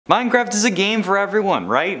Minecraft is a game for everyone,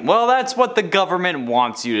 right? Well, that's what the government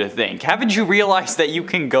wants you to think. Haven't you realized that you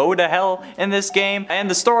can go to hell in this game? And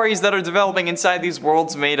the stories that are developing inside these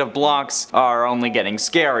worlds made of blocks are only getting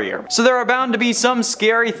scarier. So there are bound to be some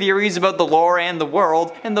scary theories about the lore and the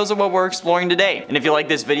world, and those are what we're exploring today. And if you like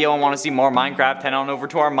this video and want to see more Minecraft, head on over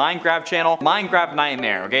to our Minecraft channel, Minecraft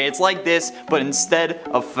Nightmare, okay? It's like this, but instead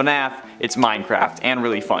of FNAF, it's Minecraft, and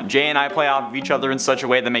really fun. Jay and I play off of each other in such a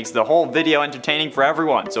way that makes the whole video entertaining for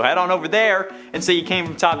everyone. So head on over there and say you came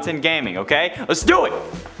from Top 10 Gaming, okay? Let's do it!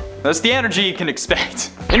 That's the energy you can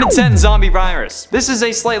expect. In its 10, zombie virus. This is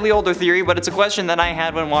a slightly older theory, but it's a question that I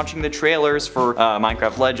had when watching the trailers for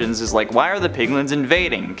Minecraft Legends is like, why are the piglins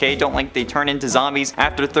invading? Okay, don't like they turn into zombies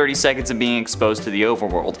after 30 seconds of being exposed to the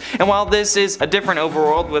overworld. And while this is a different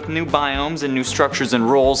overworld with new biomes and new structures and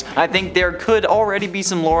rules, I think there could already be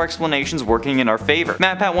some lore explanations working in our favor.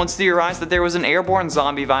 MatPat once theorized that there was an airborne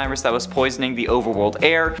zombie virus that was poisoning the overworld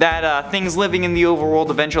air that things living in the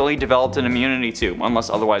overworld eventually developed an immunity to,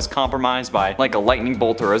 unless otherwise compromised by like a lightning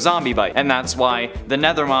bolt or a zombie bite, and that's why the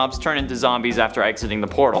nether mobs turn into zombies after exiting the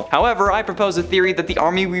portal. However, I propose a theory that the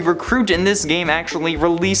army we recruit in this game actually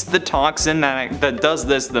released the toxin that does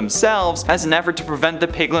this themselves as an effort to prevent the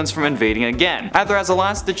piglins from invading again, either as a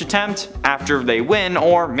last-ditch attempt after they win,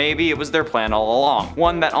 or maybe it was their plan all along,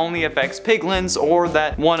 one that only affects piglins, or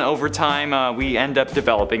that one over time we end up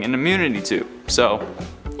developing an immunity to. So,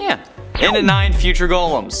 yeah. In at 9, future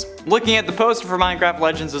golems. Looking at the poster for Minecraft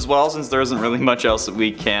Legends as well, since there isn't really much else that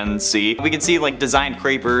we can see like designed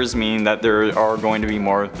creepers, meaning that there are going to be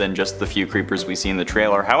more than just the few creepers we see in the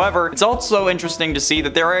trailer. However, it's also interesting to see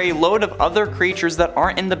that there are a load of other creatures that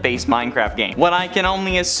aren't in the base Minecraft game. What I can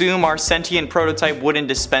only assume are sentient prototype wooden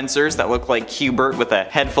dispensers that look like Hubert with a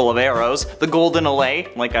head full of arrows, the golden allay,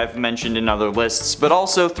 like I've mentioned in other lists, but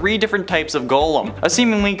also 3 different types of golem. A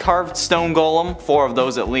seemingly carved stone golem, 4 of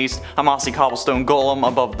those at least, a mossy cobblestone golem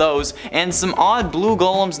above those, and some odd blue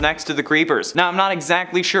golems next to the creepers. Now, I'm not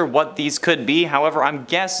exactly sure what these could be, however, I'm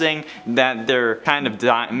guessing that they're kind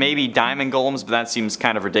of maybe diamond golems, but that seems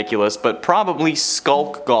kind of ridiculous, but probably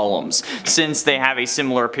skulk golems, since they have a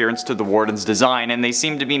similar appearance to the warden's design, and they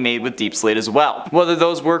seem to be made with deep slate as well. Whether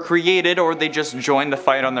those were created or they just joined the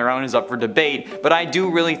fight on their own is up for debate, but I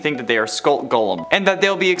do really think that they are skulk golem, and that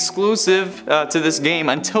they'll be exclusive to this game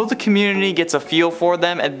until the community gets a feel for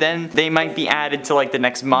them, and then they might be added to like the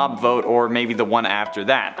next mob vote or maybe the one after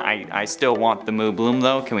that. I still want the Moo Bloom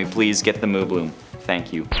though. Can we please get the Moo Bloom?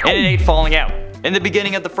 Thank you. And it ain't falling out. In the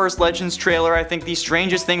beginning of the first Legends trailer, I think the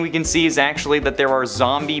strangest thing we can see is actually that there are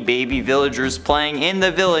zombie baby villagers playing in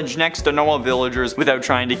the village next to normal villagers without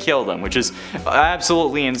trying to kill them, which is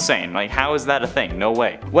absolutely insane. Like, how is that a thing? No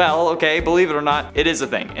way. Well, okay, believe it or not, it is a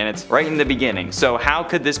thing, and it's right in the beginning. So how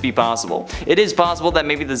could this be possible? It is possible that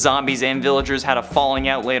maybe the zombies and villagers had a falling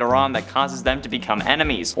out later on that causes them to become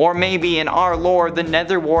enemies. Or maybe in our lore, the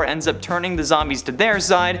Nether War ends up turning the zombies to their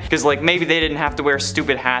side, because like maybe they didn't have to wear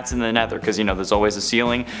stupid hats in the Nether, because you know, there's always a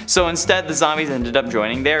ceiling, so instead the zombies ended up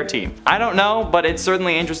joining their team. I don't know, but it's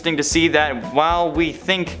certainly interesting to see that while we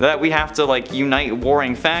think that we have to like unite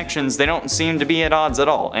warring factions, they don't seem to be at odds at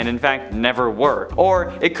all, and in fact never were.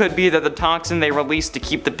 Or it could be that the toxin they released to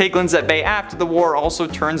keep the piglins at bay after the war also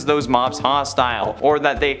turns those mobs hostile, or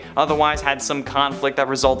that they otherwise had some conflict that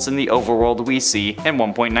results in the overworld we see in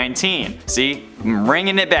 1.19. See? I'm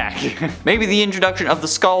bringing it back. Maybe the introduction of the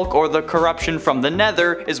skulk or the corruption from the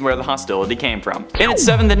Nether is where the hostility came from. In at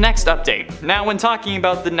 7, the next update. Now, when talking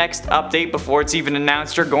about the next update before it's even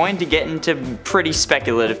announced, you're going to get into pretty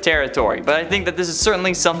speculative territory, but I think that this is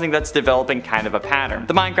certainly something that's developing kind of a pattern.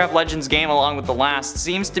 The Minecraft Legends game, along with the last,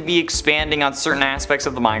 seems to be expanding on certain aspects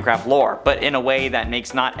of the Minecraft lore, but in a way that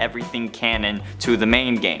makes not everything canon to the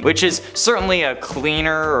main game, which is certainly a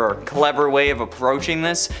cleaner or clever way of approaching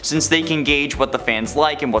this, since they can gauge what the fans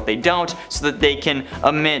like and what they don't, so that they can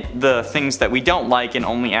omit the things that we don't like and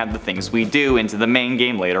only add the things we do into the main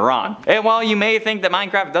game later on. And while you may think that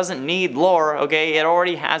Minecraft doesn't need lore, okay, it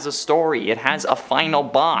already has a story, it has a final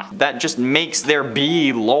boss that just makes there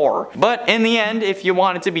be lore. But in the end, if you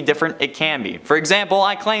want it to be different, it can be. For example,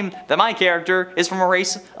 I claim that my character is from a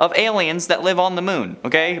race of aliens that live on the moon,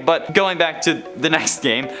 okay? But going back to the next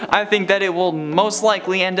game, I think that it will most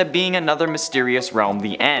likely end up being another mysterious realm,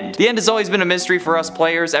 the End. The End has always been a mystery for us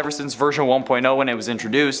players ever since version 1.0 when it was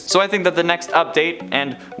introduced, so I think that the next update,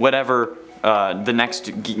 and whatever the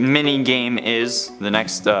next mini game is, the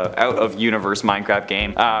next out of universe Minecraft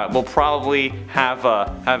game, will probably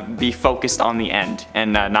be focused on the end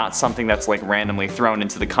and not something that's like randomly thrown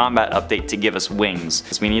into the combat update to give us wings,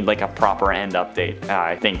 because we need like a proper end update.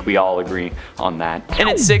 I think we all agree on that. And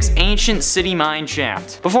at 6, Ancient City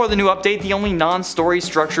Mineshaft. Before the new update, the only non-story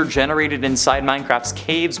structure generated inside Minecraft's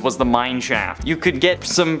caves was the mineshaft. You could get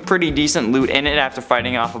some pretty decent loot in it after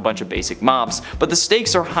fighting off a bunch of basic mobs, but the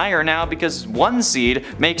stakes are higher now because 1 seed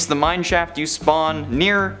makes the mineshaft you spawn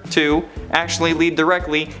near to actually lead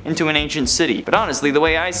directly into an ancient city. But honestly, the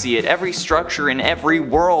way I see it, every structure in every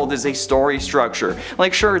world is a story structure.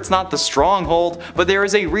 Like, sure, it's not the stronghold, but there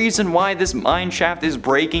is a reason why this mineshaft is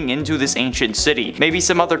breaking into this ancient city. Maybe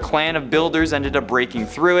some other clan of builders ended up breaking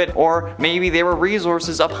through it, or maybe there were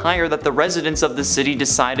resources up higher that the residents of the city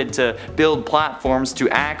decided to build platforms to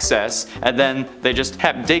access, and then they just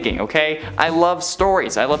kept digging, okay? I love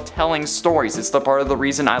stories. I love telling stories. It's the part of the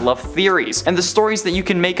reason I love theories. And the stories that you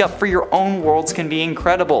can make up for your own worlds can be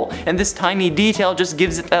incredible. And this tiny detail just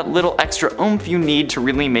gives it that little extra oomph you need to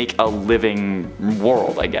really make a living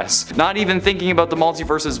world, I guess. Not even thinking about the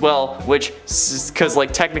multiverse as well, which, cause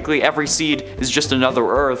like technically every seed is just another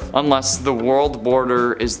Earth, unless the world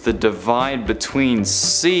border is the divide between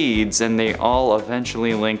seeds and they all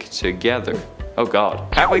eventually link together. Oh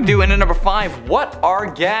god. Halfway through into number 5, what are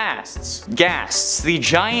ghasts? Ghasts, the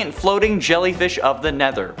giant floating jellyfish of the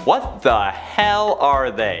nether. What the hell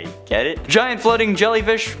are they? Get it? Giant floating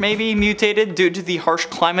jellyfish, maybe mutated due to the harsh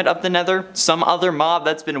climate of the nether? Some other mob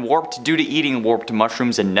that's been warped due to eating warped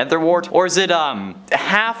mushrooms and netherwort? Or is it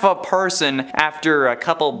half a person after a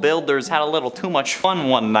couple builders had a little too much fun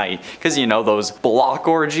one night? Cause you know those block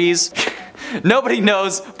orgies? Nobody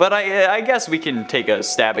knows, but I guess we can take a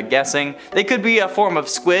stab at guessing. They could be a form of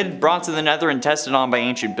squid brought to the nether and tested on by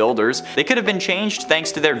ancient builders. They could have been changed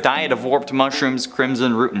thanks to their diet of warped mushrooms,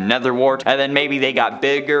 crimson root, and netherwort, and then maybe they got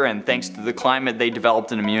bigger, and thanks to the climate they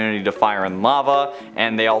developed an immunity to fire and lava,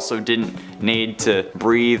 and they also didn't need to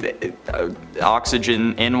breathe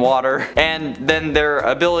oxygen in water. And then their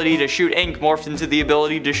ability to shoot ink morphed into the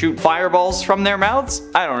ability to shoot fireballs from their mouths?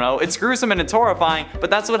 I don't know. It's gruesome and it's horrifying, but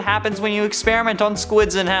that's what happens when you experiment on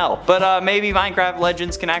squids in hell. But maybe Minecraft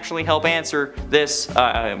Legends can actually help answer this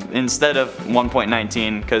instead of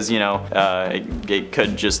 1.19, because you know it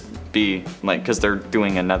could just be like, because they're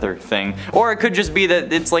doing another thing, or it could just be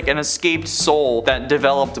that it's like an escaped soul that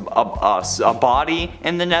developed a body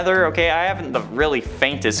in the nether. Okay, I haven't the really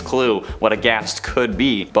faintest clue what a ghast could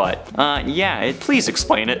be, but yeah, please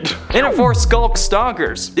explain it. And at 4, Skulk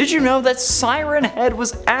Stalkers. Did you know that Siren Head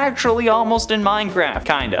was actually almost in Minecraft?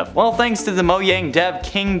 Kind of. Well, thanks to the Mojang dev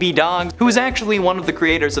King B Dogs, who is actually one of the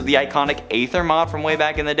creators of the iconic Aether mod from way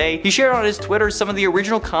back in the day. He shared on his Twitter some of the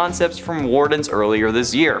original concepts from Wardens earlier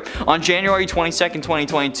this year. On January 22nd,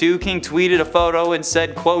 2022, King tweeted a photo and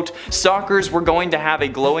said, quote, "Stalkers were going to have a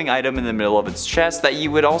glowing item in the middle of its chest that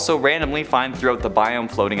you would also randomly find throughout the biome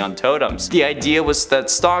floating on totems. The idea was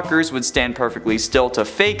that stalkers would stand perfectly still to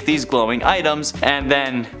fake these glowing items, and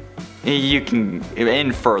then you can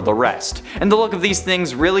infer the rest. And the look of these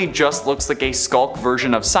things really just looks like a Skulk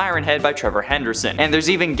version of Siren Head by Trevor Henderson. And there's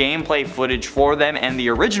even gameplay footage for them, and the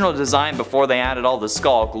original design before they added all the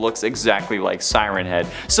Skulk looks exactly like Siren Head.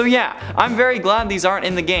 So yeah, I'm very glad these aren't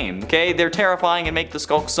in the game, okay? They're terrifying and make the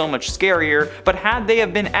Skulk so much scarier, but had they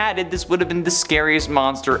have been added, this would have been the scariest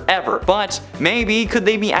monster ever. But maybe could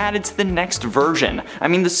they be added to the next version? I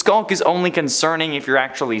mean, the Skulk is only concerning if you're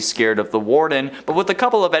actually scared of the Warden, but with a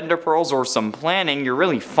couple of Ender Pearls or some planning, you're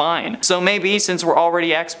really fine. So maybe, since we're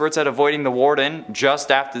already experts at avoiding the Warden just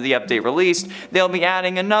after the update released, they'll be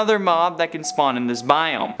adding another mob that can spawn in this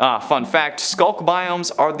biome. Fun fact, Skulk biomes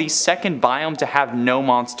are the second biome to have no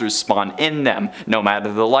monsters spawn in them, no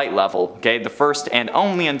matter the light level. Okay, the first and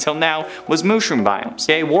only until now was mushroom biomes.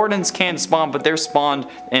 Okay, Wardens can spawn, but they're spawned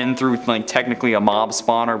in through like technically a mob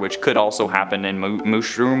spawner, which could also happen in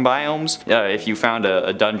mushroom biomes. If you found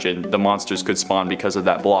a dungeon, the monsters could spawn because of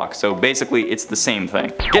that block. So basically, it's the same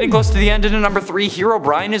thing. Getting close to the end into number 3,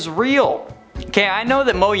 Herobrine is real. Okay, I know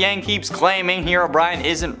that Mojang keeps claiming Herobrine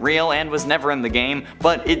isn't real and was never in the game,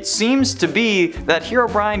 but it seems to be that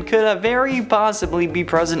Herobrine could very possibly be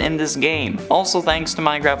present in this game, also thanks to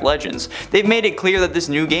Minecraft Legends. They've made it clear that this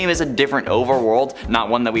new game is a different overworld, not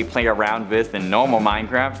one that we play around with in normal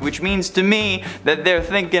Minecraft, which means to me that they're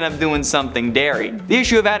thinking of doing something daring. The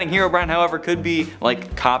issue of adding Herobrine, however, could be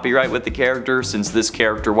like copyright with the character, since this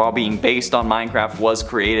character, while being based on Minecraft, was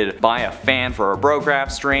created by a fan for a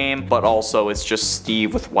Brocraft stream, but also it's just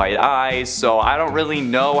Steve with white eyes, so I don't really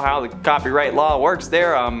know how the copyright law works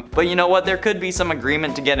there, but you know what, there could be some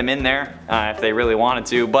agreement to get him in there, if they really wanted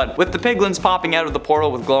to, but with the piglins popping out of the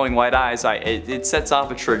portal with glowing white eyes, it sets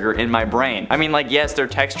off a trigger in my brain. I mean, like, yes, their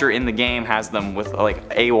texture in the game has them with like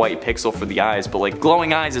a white pixel for the eyes, but like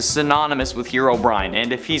glowing eyes is synonymous with Herobrine,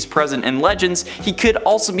 and if he's present in Legends, he could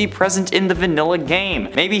also be present in the vanilla game.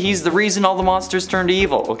 Maybe he's the reason all the monsters turned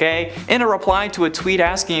evil, okay? In a reply to a tweet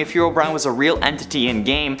asking if Herobrine was a real entity in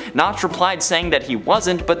game, Notch replied saying that he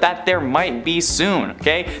wasn't, but that there might be soon,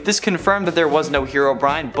 okay? This confirmed that there was no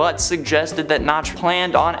Herobrine, but suggested that Notch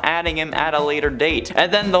planned on adding him at a later date.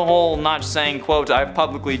 And then the whole Notch saying, quote, "I've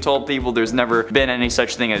publicly told people there's never been any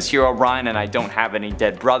such thing as Herobrine and I don't have any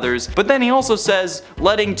dead brothers." But then he also says,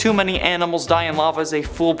 letting too many animals die in lava is a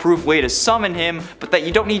foolproof way to summon him, but that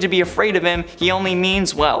you don't need to be afraid of him, he only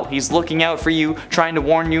means well. He's looking out for you, trying to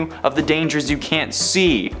warn you of the dangers you can't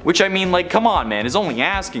see. Which, I mean, like, come on, man, is only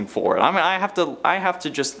asking for it. I mean, I have to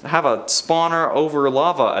just have a spawner over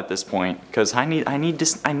lava at this point, because I need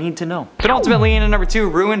to know. But ultimately, in number 2,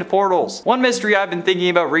 ruined portals. One mystery I've been thinking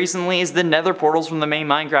about recently is the nether portals from the main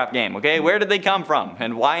Minecraft game, okay? Where did they come from?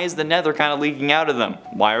 And why is the nether kind of leaking out of them?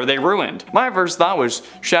 Why are they ruined? My first thought was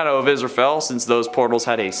Shadow of Israfel, since those portals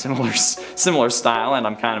had a similar style, and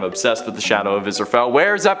I'm kind of obsessed with the Shadow of Israfel.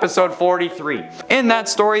 Where's episode 43? In that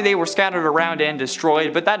story, they were scattered around and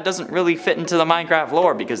destroyed, but that doesn't really fit into the Minecraft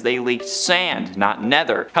lore because they leaked sand, not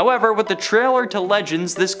nether. However, with the trailer to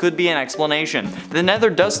Legends, this could be an explanation. The nether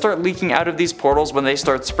does start leaking out of these portals when they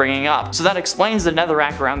start springing up, so that explains the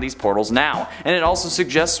netherrack around these portals now, and it also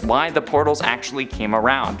suggests why the portals actually came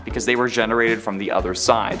around, because they were generated from the other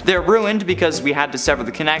side. They're ruined because we had to sever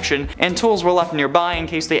the connection, and tools were left nearby in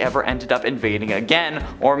case they ever ended up invading again,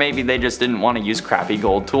 or maybe they just didn't want to use crappy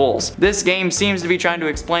gold tools. This game seems to be trying to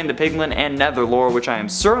explain the piglin and nether lore, which I am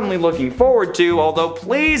certainly looking forward to, although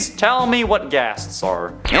please tell me what ghasts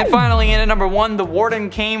are. And finally, in at number 1, the warden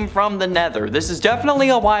came from the nether. This is definitely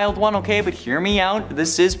a wild one, okay, but hear me out.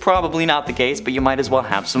 This is probably not the case, but you might as well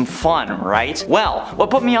have some fun, right? Well, what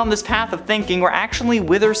put me on this path of thinking were actually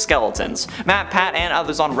wither skeletons. Matt, Pat, and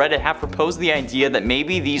others on Reddit have proposed the idea that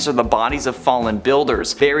maybe these are the bodies of fallen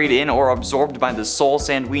builders, buried in or absorbed by the soul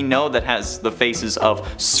sand we know that has the faces of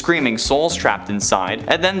screaming souls trapped inside,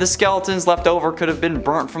 and then the skeletons left over could have been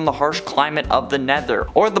burnt from the harsh climate of the nether,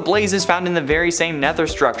 or the blazes found in the very same nether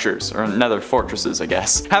structures, or nether fortresses, I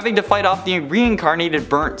guess. Having to fight off the reincarnated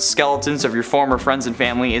burnt skeletons of your former friends and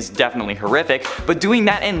family is definitely horrific, but doing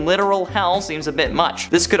that in literal hell seems a bit much.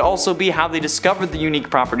 This could also be how they discovered the unique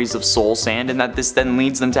properties of soul sand, and that this then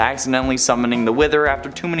leads them to accidentally summoning the wither after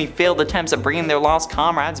too many failed attempts at bringing their lost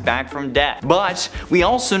comrades back from death. But we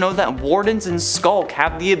also know that wardens and skulk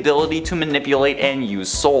have the ability to manipulate and use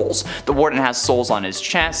souls. The warden has souls on his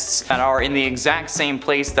chests that are in the exact same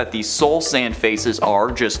place that the soul sand faces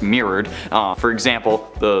are, just mirrored. For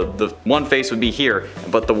example, the one face would be here,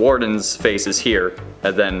 but the warden's face is here,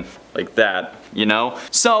 and then like that, you know?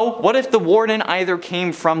 So what if the warden either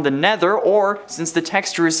came from the nether, or, since the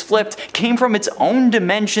texture is flipped, came from its own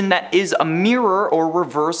dimension that is a mirror or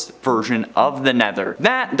reverse version of the nether?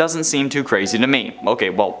 That doesn't seem too crazy to me. Okay,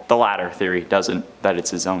 well, the latter theory doesn't, that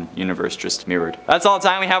it's his own universe just mirrored. That's all the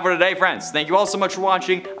time we have for today, friends. Thank you all so much for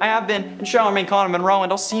watching. I have been Charlemagne Connor Monroe,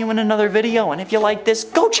 and I'll see you in another video. And if you like this,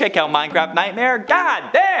 go check out Minecraft Nightmare.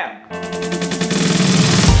 God damn!